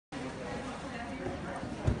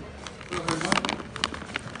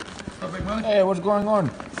Hey, what's going on?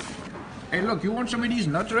 Hey, look, you want some of these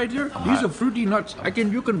nuts right here? These are fruity nuts.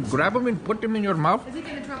 You can grab them and put them in your mouth. Is he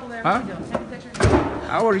getting in trouble there? Huh? Take a picture.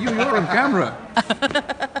 How are you? You're on camera.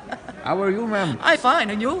 How are you, ma'am? I'm fine,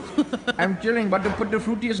 and you? I'm chilling, but to put the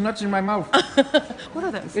fruitiest nuts in my mouth. What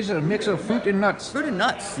are those? It's a mix of fruit and nuts. Fruit and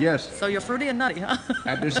nuts? Yes. So you're fruity and nutty, huh?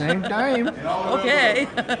 At the same time. Okay.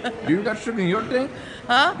 Do you got sugar in your tank?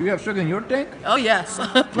 Huh? Do you have sugar in your tank? Oh, yes.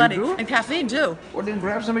 Plenty. do? And caffeine, too. Well, then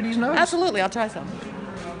grab some of these nuts. Absolutely. I'll try some.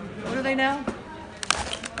 What are they now?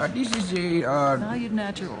 This is a Valued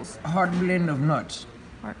Naturals. hard blend of nuts.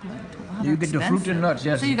 Heart blend. Wow, You they're get the fruit expensive. and nuts,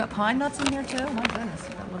 yes. So you got pine nuts in there, too? My goodness.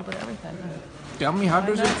 You got a little bit of everything. Tell me, how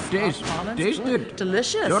does it Nuts, taste? almonds, Taste good. it.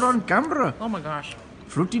 Delicious. You're on camera. Oh, my gosh.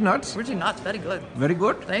 Fruity nuts. Fruity nuts. Very good. Very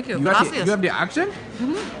good. Thank you. You Gracias. have the accent?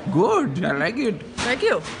 Good. I like it. Thank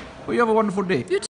you. Well, you have a wonderful day. You